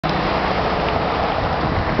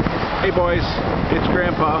Hey boys, it's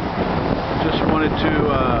Grandpa. Just wanted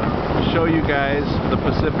to show you guys the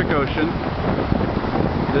Pacific Ocean.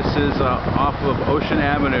 This is off of Ocean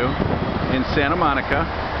Avenue in Santa Monica.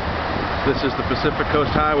 This is the Pacific Coast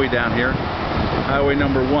Highway down here. Highway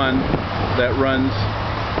number 1 that runs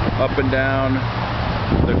up and down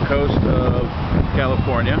the coast of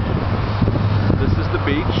California. This is the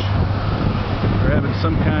beach. They're having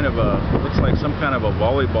some kind of a, looks like some kind of a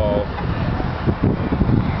volleyball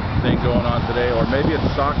thing going on today, or maybe it's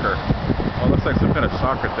soccer. Well, it looks like some kind of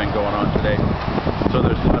soccer thing going on today. So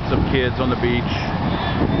there's lots of kids on the beach.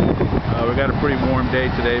 We got a pretty warm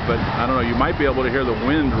day today, but I don't know, you might be able to hear the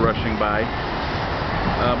wind rushing by.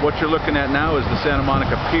 What you're looking at now is the Santa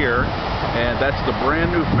Monica Pier, and that's the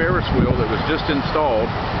brand new Ferris wheel that was just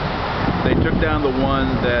installed. They took down the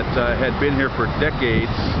one that had been here for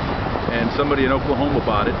decades, and somebody in Oklahoma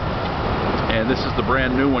bought it. And this is the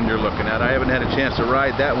brand new one you're looking at. I haven't had a chance to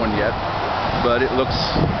ride that one yet, but it looks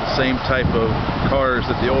the same type of cars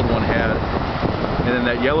that the old one had. And then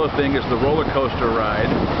that yellow thing is the roller coaster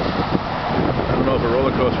ride. I don't know if a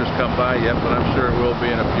roller coaster's come by yet, but I'm sure it will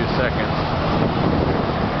be in a few seconds.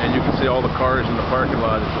 And you can see all the cars in the parking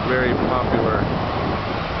lot. It's a very popular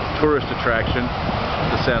tourist attraction,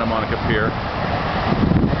 the Santa Monica Pier.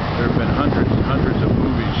 There have been hundreds and hundreds of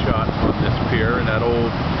movies shot on this pier, and that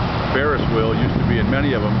old Ferris wheel used to be in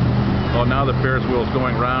many of them. Well, now the Ferris wheel is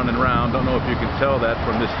going round and round. Don't know if you can tell that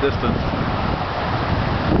from this distance.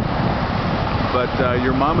 But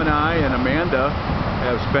your mom and I and Amanda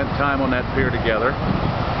have spent time on that pier together.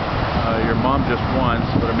 Your mom just once,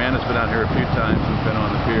 but Amanda's been out here a few times. We've been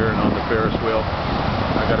on the pier and on the Ferris wheel.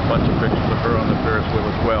 I got a bunch of pictures of her on the Ferris wheel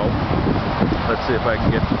as well. Let's see if I can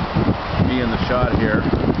get me in the shot here.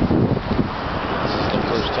 This is the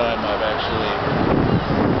first time I've actually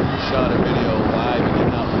shot a video live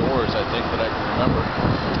and outdoors, I think, that I can remember.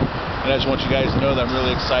 And I just want you guys to know that I'm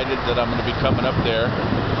really excited that I'm going to be coming up there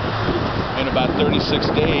in about 36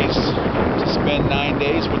 days to spend 9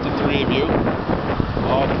 days with the 3 of you,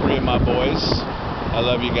 all 3 of my boys. I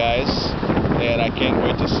love you guys, and I can't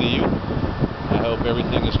wait to see you. I hope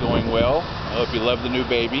everything is going well. I hope you love the new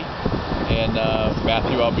baby. And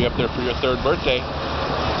Matthew, I'll be up there for your 3rd birthday,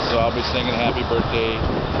 so I'll be singing happy birthday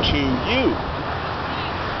to you.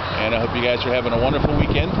 And I hope you guys are having a wonderful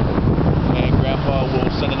weekend. And Grandpa will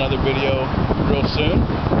send another video real soon.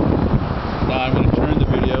 Now I'm going to turn the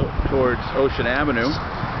video towards Ocean Avenue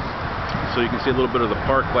so you can see a little bit of the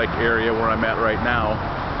park-like area where I'm at right now.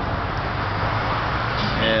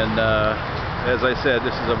 And as I said,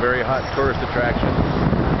 this is a very hot tourist attraction,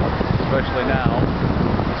 especially now,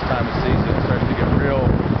 this time of season. It starts to get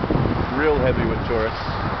real heavy with tourists.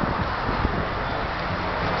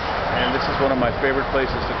 And this is one of my favorite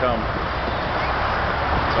places to come.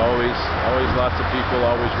 It's always lots of people,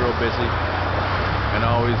 always real busy, and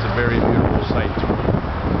always a very beautiful sight.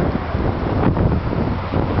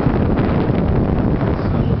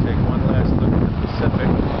 So we'll take one last look at the Pacific.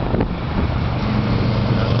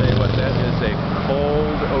 And I'll tell you what, that is a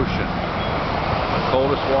cold ocean. The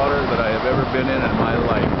coldest water that I have ever been in my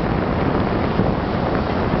life.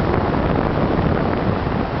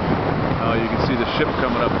 You can see the ship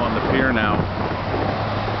coming up on the pier now.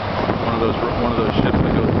 One of those ships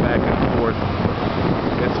that goes back and forth.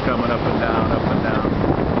 It's coming up and down, up and down.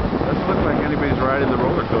 Doesn't look like anybody's riding the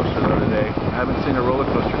roller coaster though today. I haven't seen a roller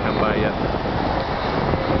coaster come by yet.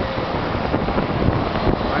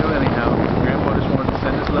 Well, anyhow, Grandpa just wanted to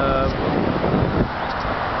send his love.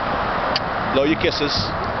 Blow your kisses.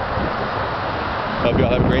 Hope you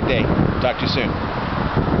all have a great day. Talk to you soon.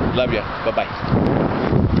 Love you. Bye-bye.